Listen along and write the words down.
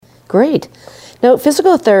Great. Now,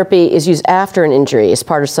 physical therapy is used after an injury as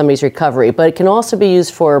part of somebody's recovery, but it can also be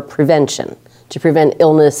used for prevention, to prevent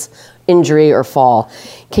illness, injury, or fall.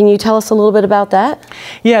 Can you tell us a little bit about that?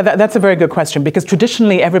 Yeah, that's a very good question, because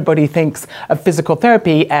traditionally everybody thinks of physical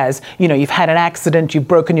therapy as, you know, you've had an accident, you've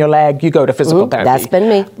broken your leg, you go to physical therapy. That's been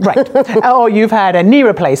me. Right. Or you've had a knee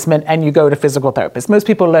replacement and you go to physical therapist. Most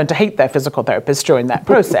people learn to hate their physical therapist during that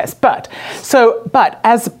process. But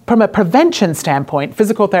as from a prevention standpoint,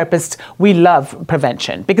 physical therapists, we love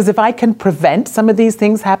prevention, because if I can prevent some of these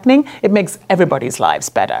things happening, it makes everybody's lives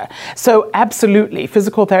better. So absolutely,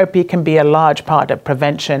 physical therapy can be a large part of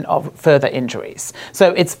prevention of further injuries.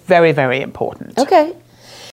 So it's very, very important. Okay.